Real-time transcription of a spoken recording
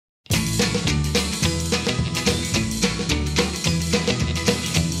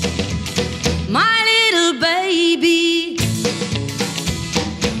baby.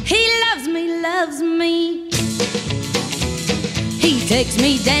 He loves me, loves me. He takes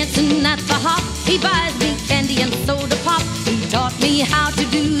me dancing at the hop. He buys me candy and soda pop. He taught me how to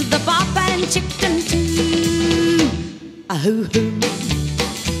do the bop and chicken too. Ahoo-hoo.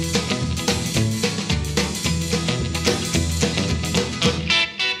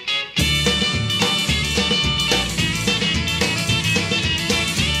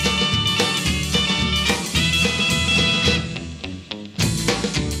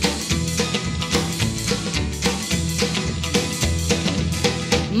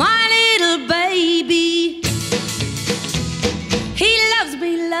 My little baby, he loves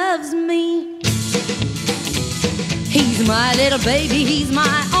me, loves me. He's my little baby, he's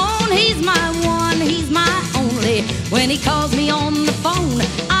my own, he's my one, he's my only. When he calls me on the phone,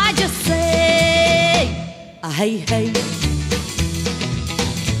 I just say, hey, hey.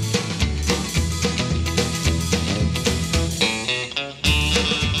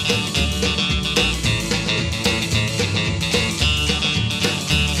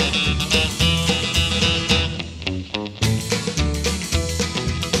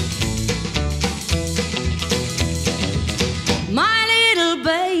 My little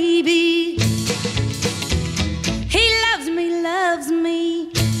baby, he loves me, loves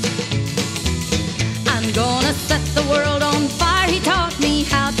me. I'm gonna set the world on fire. He taught me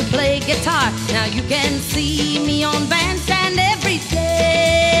how to play guitar. Now you can see me on bandstand every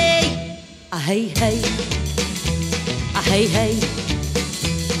day. Hey, hey. Hey, hey.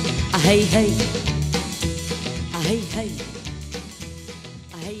 Hey, hey. Hey, hey.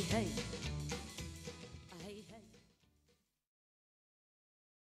 Hey, hey. Hey, hey.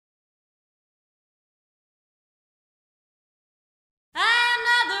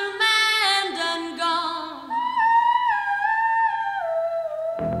 Another man done gone.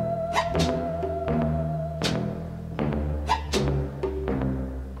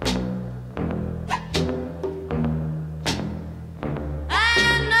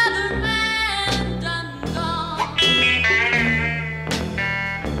 Another man done gone.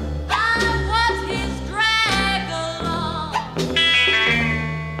 I was his drag along.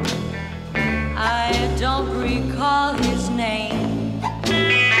 I don't recall his name,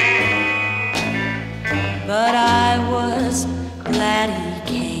 but I was glad he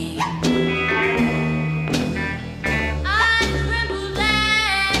came. I trembled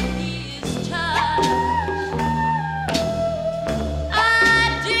at his touch. I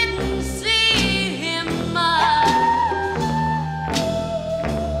didn't see him much,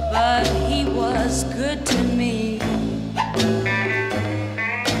 but he was good to me,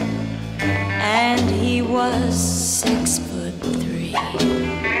 and he was 6'3".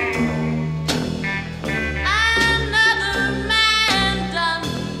 Another man done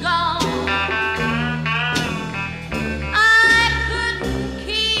gone. I couldn't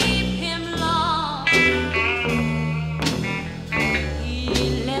keep him long. He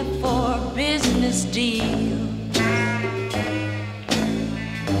left for business deals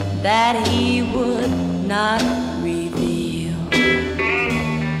that he would not reveal.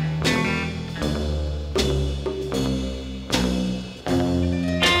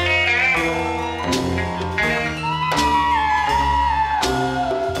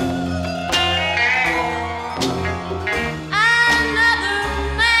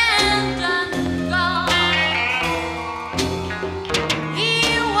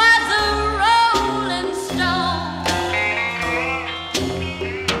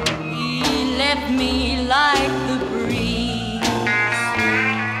 Me like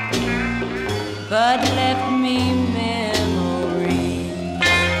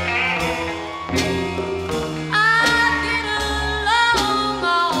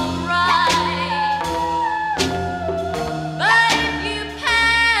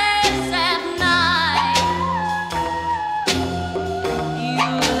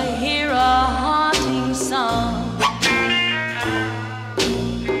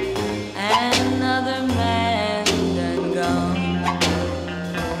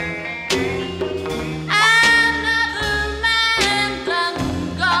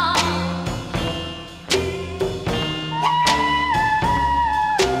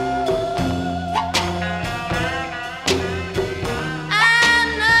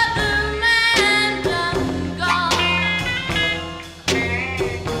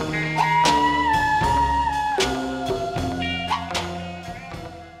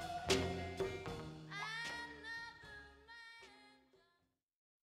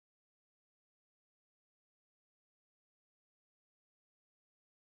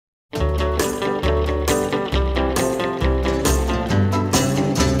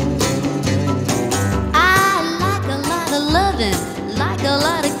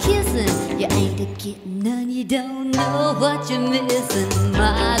getting none, you don't know what you're missing.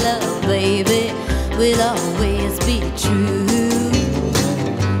 My love, baby, will always be true.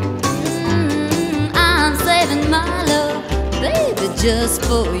 I'm saving my love, baby, just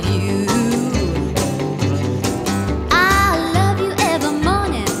for you. I love you every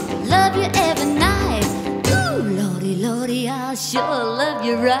morning, love you every night. Ooh, Lordy, Lordy, I'll sure love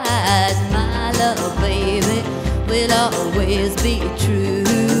you right. My love, baby, will always be true.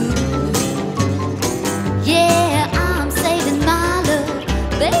 Yeah, I'm saving my love,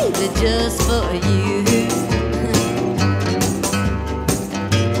 baby, just for you.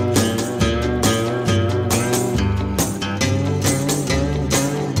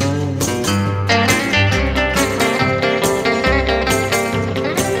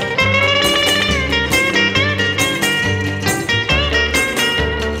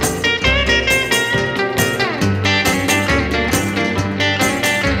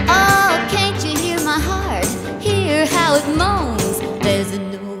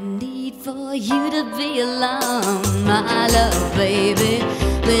 My love, baby,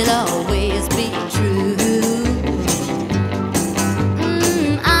 will always be true.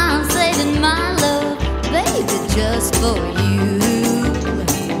 I'm saving my love, baby, just for you.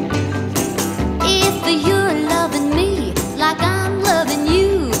 If you're loving me like I'm loving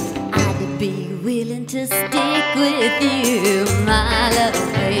you, I'd be willing to stick with you. My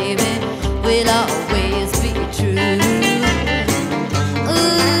love, baby, will always be true.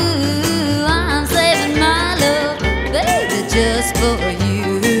 Just for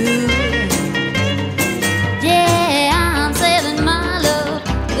you. Yeah, I'm saving my love,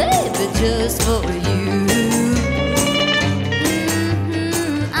 baby, just for you.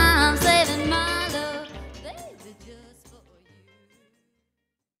 I'm saving my love, baby, just for you.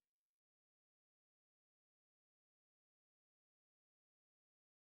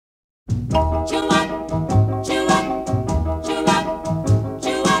 Chew up, chew up, chew up,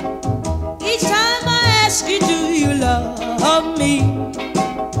 chew up. Each time I ask you, do you love me?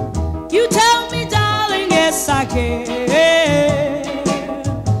 You tell me, darling, yes I care.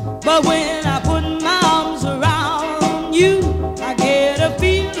 But when I put my arms around you, I get a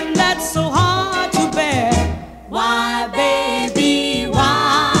feeling that's so hard to bear. Why, baby,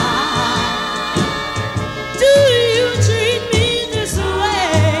 why do you treat me this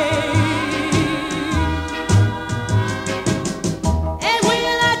way? And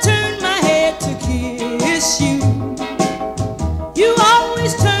when I turn my head to kiss you, you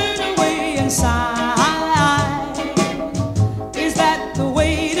always turn away and sigh. Is that the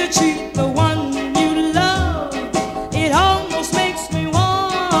way to treat the one you love? It almost makes me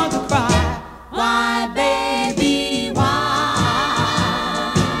want to cry. Why, baby,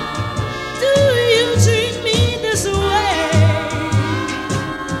 why do you treat me this way?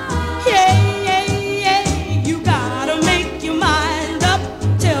 Yeah, yeah, yeah, you gotta make your mind up.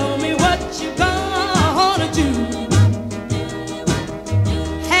 Tell me what you gonna do.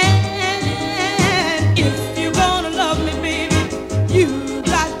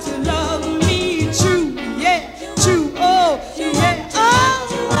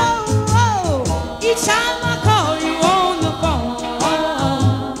 Each time I call you on the phone,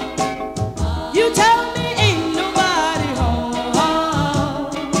 you tell me ain't nobody home.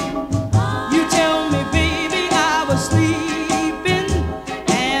 You tell me, baby, I was sleeping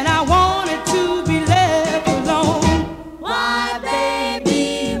and I wanted to be left alone. Why,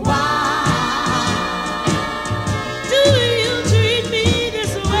 baby, why do you treat me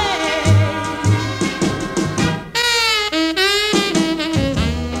this way?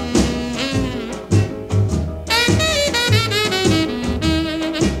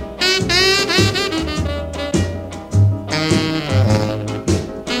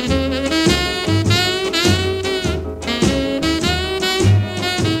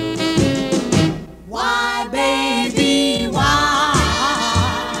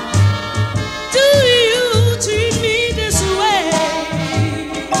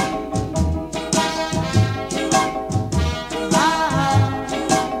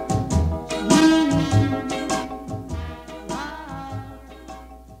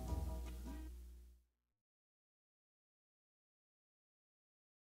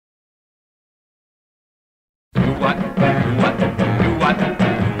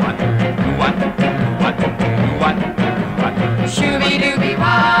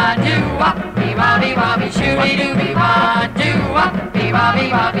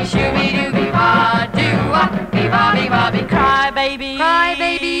 Cry baby, cry baby, cry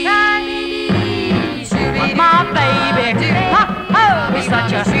baby, my baby, oh, be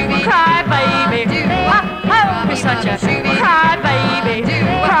such a cry baby, oh, be such a cry baby,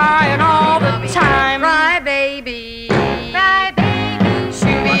 crying all the time.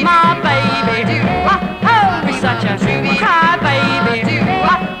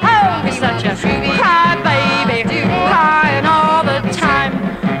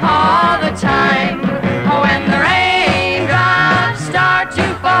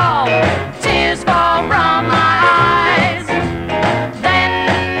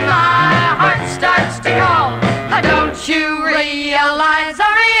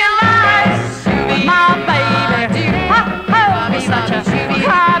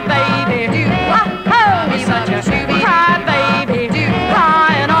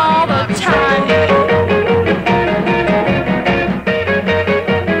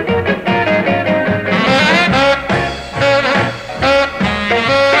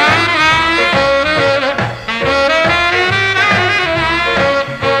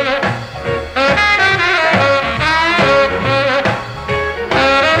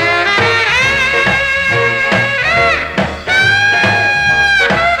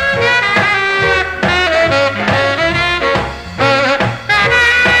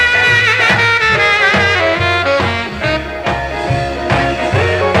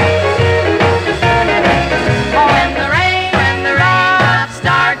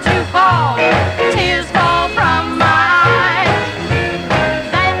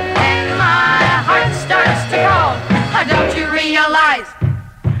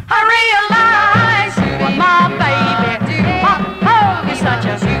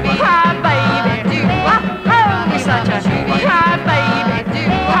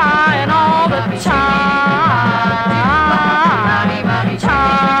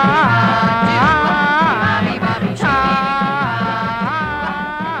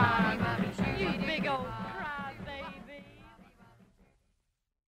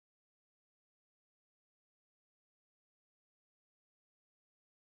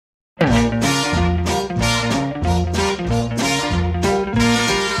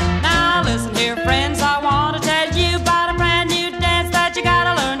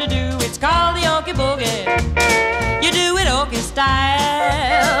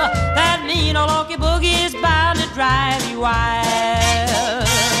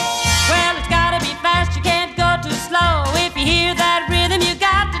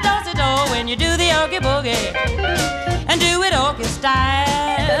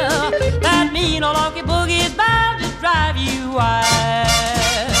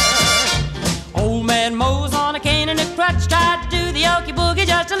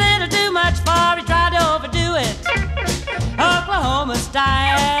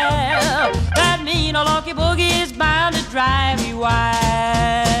 boogie is bound to drive you wild.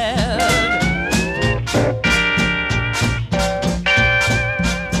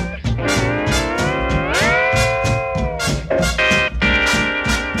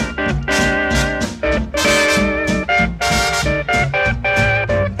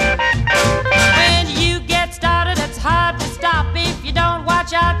 When you get started, it's hard to stop. If you don't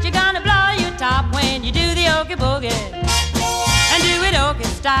watch out, you're gonna blow your top when you do the okie boogie and do it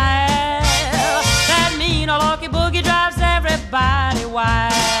okie style. That mean old okie boogie drives everybody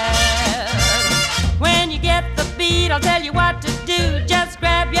wild. When you get the beat, I'll tell you what to do. Just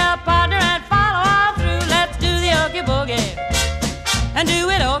grab your partner and follow all through. Let's do the okie boogie and do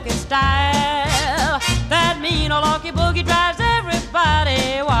it okie style. That mean old okie boogie drives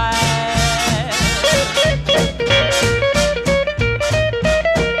everybody wild.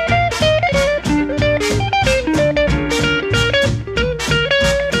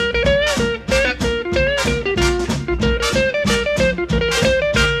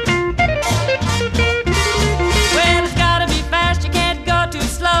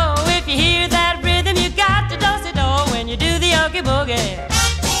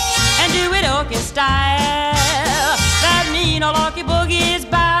 And do it okie style. That mean old okie boogie is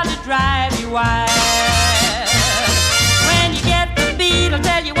bound to drive you wild. When you get the beat, I'll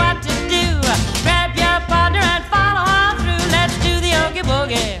tell you what to do. Grab your partner and follow on through. Let's do the okie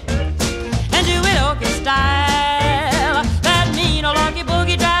boogie and do it okie style. That mean old okie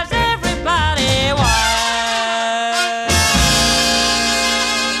boogie drives everybody wild.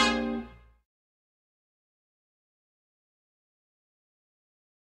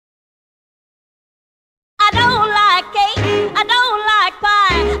 I don't like cake, I don't like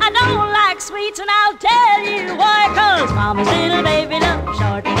pie, I don't like sweets, and I'll tell you why. 'Cause Mama's little baby loves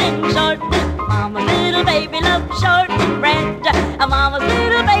shortening, shortening. Mama's little baby loves shortening bread. Mama's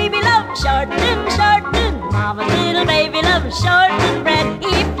little baby loves shortening, shortening. Mama's little baby loves shortening bread.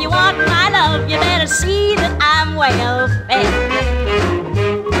 If you want my love, you better see that I'm well fed.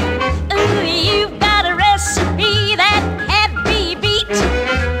 Ooh, you've got a recipe that can't be beat.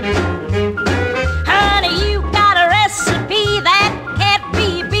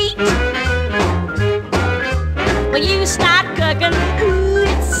 When you start cooking, ooh,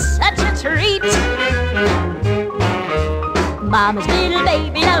 it's such a treat. Mama's little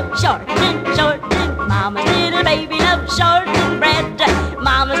baby loves shortening, shortening. Mama's little baby loves shortening bread.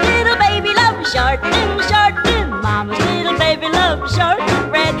 Mama's little baby loves shortening, shortening. Mama's little baby loves shortening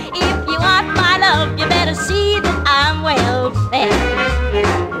bread. If you want my love, you better see that I'm well fed.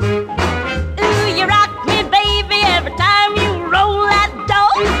 Ooh, you rock me, baby, every time you roll that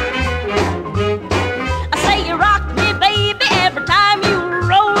dough. I say you rock me, baby, every time you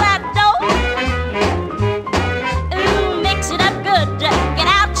roll that dough. Ooh, mix it up good, get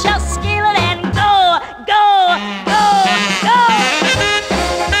out your skillet and go, go, go, go.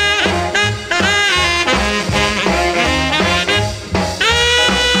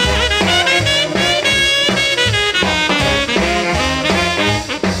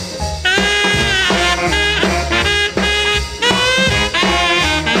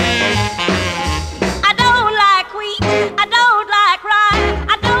 I don't like wheat, I don't like rye,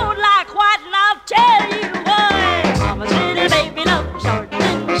 I don't like white, and I'll tell you why. Mama's little baby loves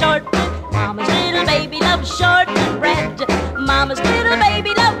shortening, shortening. Mama's little baby loves shortening bread. Mama's little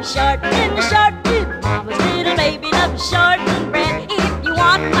baby loves shortening, shortening. Mama's little baby loves shortening bread. If you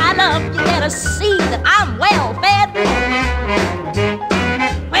want my love, you better see that I'm well fed.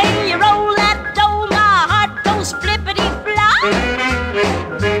 When you roll that dough, my heart goes flippity-flop.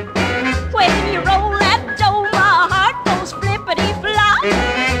 When you roll that dough, my heart goes flippity-flop.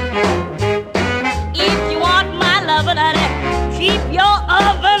 If you want my lovin', honey, keep your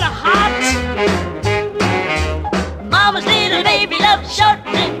oven hot. Mama's little baby loves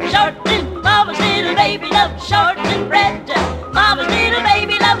shortening, shortening. Mama's little baby loves shortening bread. Mama's little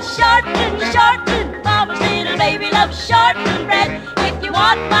baby loves shortening, shortening. Mama's little baby loves shortening bread. If you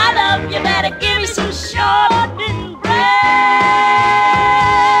want my love, you better give me some shortening bread.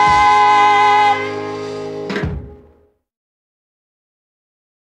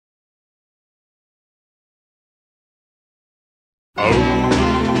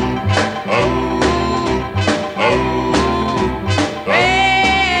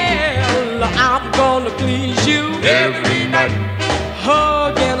 Well, I'm gonna please you every night,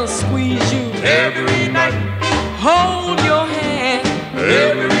 hug and squeeze you every night, hold your hand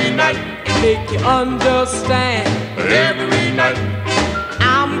every night, and make you understand. every night,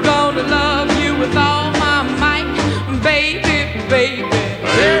 I'm gonna love you with all my might, baby, baby.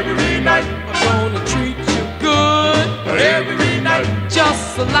 every night, I'm gonna treat you good, every night,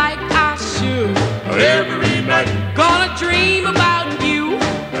 just like I should. every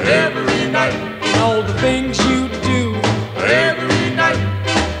every night. All the things you do every night.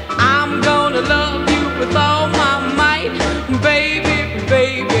 I'm gonna love you with all my might, baby,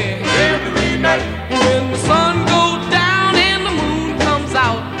 baby. Every night. When the sun goes down and the moon comes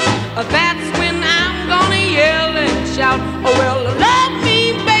out, that's when I'm gonna yell and shout, oh well, love me,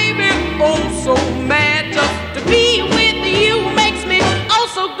 baby, oh so mad. Just to be with you makes me oh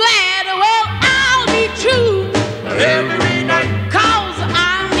so glad. Well, I'll be true every night. 'Cause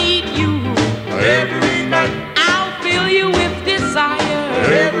I need you every night. I'll fill you with desire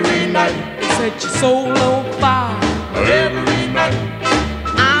Every night. set your soul on fire Every night.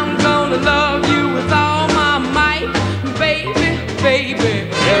 I'm gonna love you with all my might, baby, baby.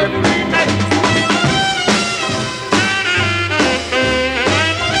 Every night.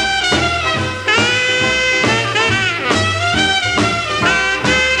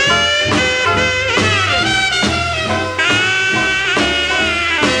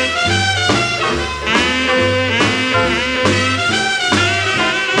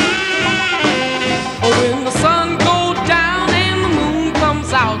 When the sun goes down and the moon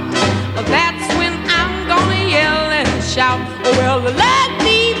comes out, that's when I'm gonna yell and shout, oh well, love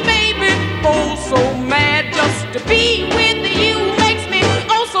me, baby, oh so mad. Just to be with you makes me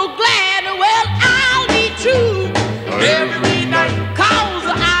oh so glad. Well, I'll be true Every night. 'Cause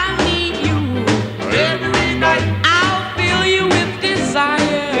I need you Every night. I'll fill you with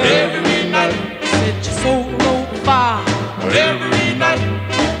desire Every night. set your soul on fire Every night.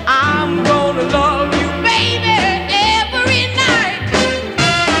 I'm gonna love you, baby, every night.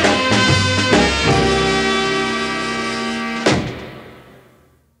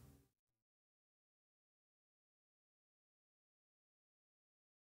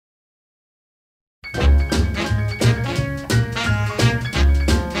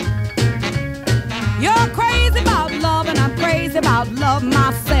 You're crazy about love and I'm crazy about love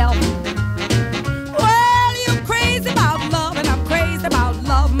myself. Well, you're crazy about love and I'm crazy about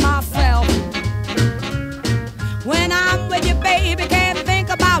love myself. When I'm with you, baby, can't think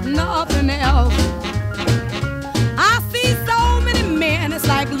about nothing else. I see so many men, it's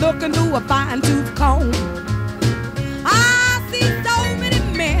like looking through a fine-tooth comb. I see so many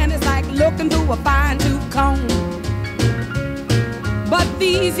men, it's like looking through a fine-tooth comb. But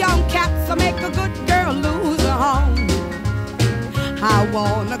these young cats will make a good girl lose her home. I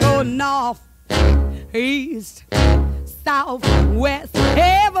wanna go north, east, south, west,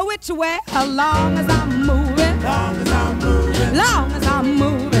 every which way, as long as I'm moving. Long as I'm moving. Long as I'm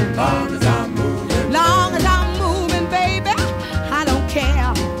moving. Long as I'm moving. Long as I'm moving, baby, I don't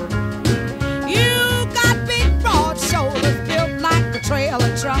care. You got big broad shoulders built like a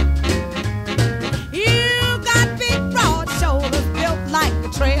trailer truck. You got big broad shoulders built like a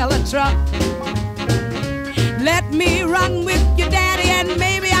trailer truck. Let me run with you, daddy, and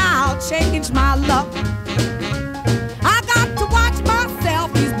maybe I'll change my luck. I got to watch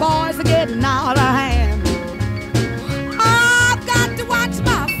myself, these boys are getting out of hand. I've got to watch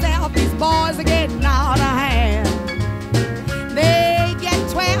myself, these boys are getting out of hand. They get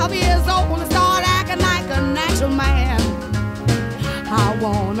 12 years old and start acting like a natural man. I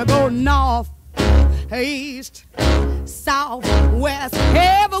wanna go north, east, south, west,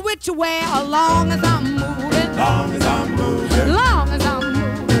 every which way, as long as I'm moving. Long as I'm moving. Long as I'm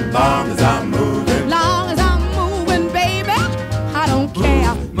moving. Long as I'm moving. Long as I'm moving, baby, I don't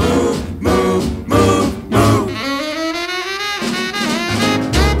care. Move, move, move, move.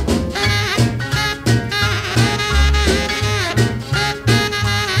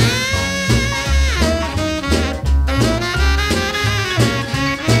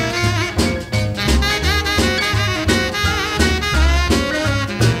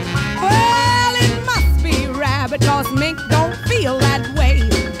 Well, it must be rabbit, 'cause mink don't feel that way.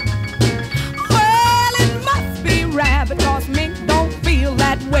 Well, it must be rabbit, 'cause mink don't feel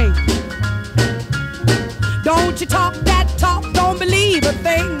that way. Don't you talk that talk, don't believe a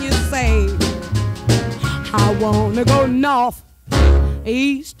thing you say. I wanna go north,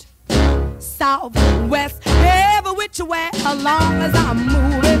 east, south, west, every which way, as long as I'm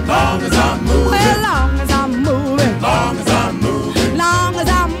moving. Long as I'm moving. Well, long as I'm moving. Long as I'm moving. Long as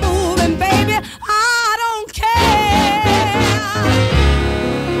I'm moving, baby, I don't care.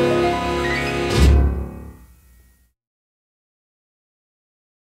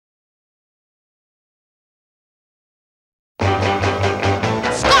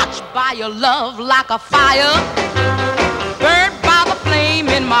 Scorched by your love like a fire, burned by the flame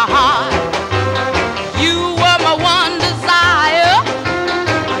in my heart. You were my one desire,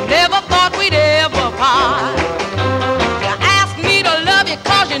 I never thought we'd ever part. You asked me to love you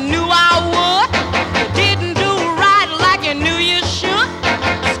 'cause you knew I would. You didn't do right like you knew you should.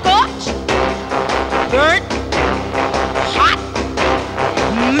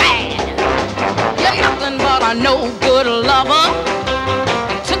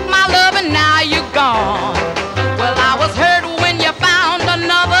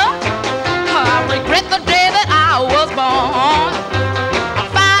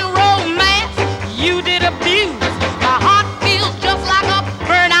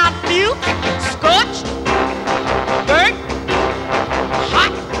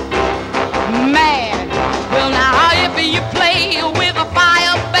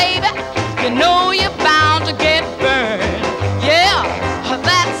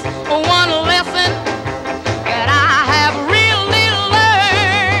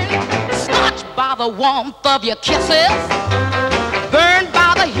 the warmth of your kisses, burned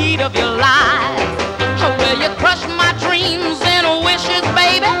by the heat of your lies. Well, you crushed my dreams and wishes,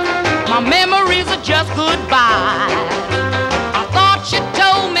 baby. My memories are just goodbye. I thought you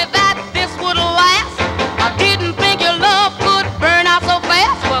told me that this would last. I didn't think your love could burn out so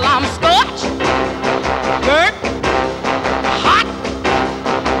fast. Well, I'm scorched, burnt, hot,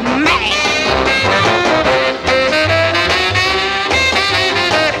 mad.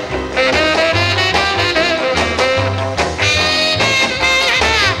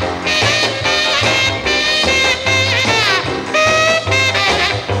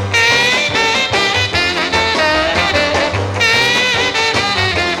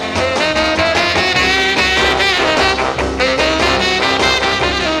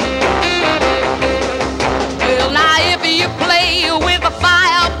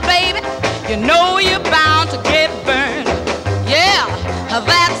 You know you're bound to get burned. Yeah,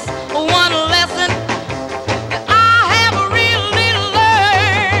 that's one lesson that I have really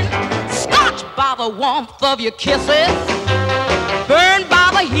learned. Scorched by the warmth of your kisses, burned by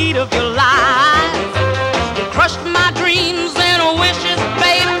the heat of your lies. You crushed my dreams and wishes,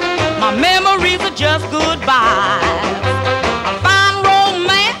 baby. My memories are just goodbyes. I find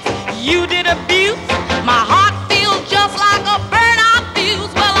romance you did abuse. My heart feels just like a burnt-out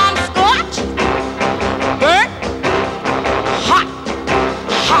fuse. Well, I'm scorched, burnt, hot,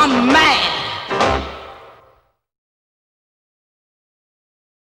 I'm mad.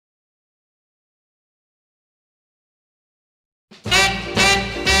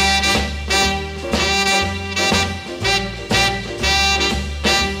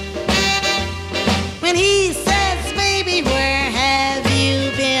 When he says, baby, where have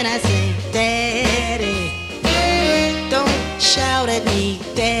you been? I say, Daddy, don't shout at me,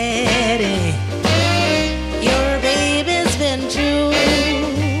 Daddy. Your baby's been true.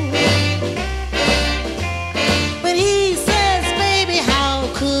 When he says, baby, how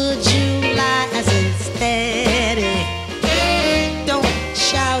could you lie? I says, Daddy, don't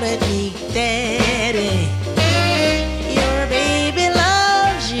shout at me, Daddy. Your baby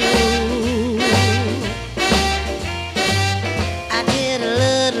loves you. I did a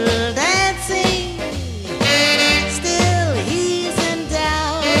little dancing, still he's in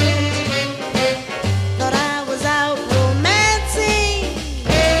doubt. Thought I was out romancing,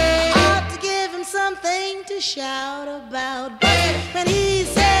 ought to give him something to shout about. But when he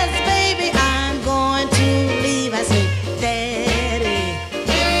says, baby, I'm going to leave, I say, Daddy,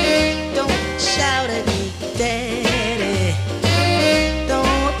 don't shout at me, Daddy,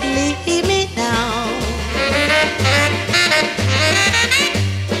 don't leave me now.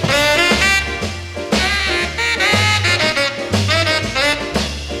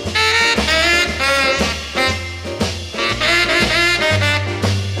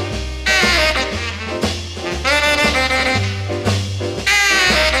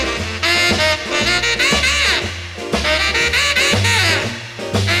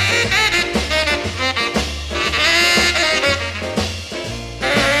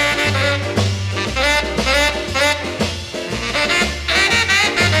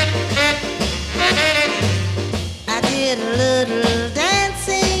 I did a little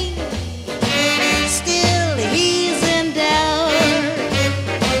dancing, still he's in doubt.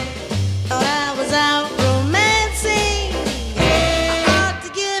 Thought I was out romancing, I ought to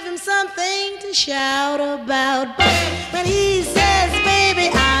give him something to shout about. But when he says, baby,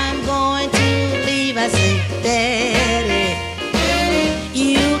 I'm going to leave, I say, Daddy,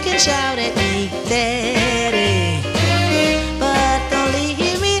 you can shout at me, Daddy.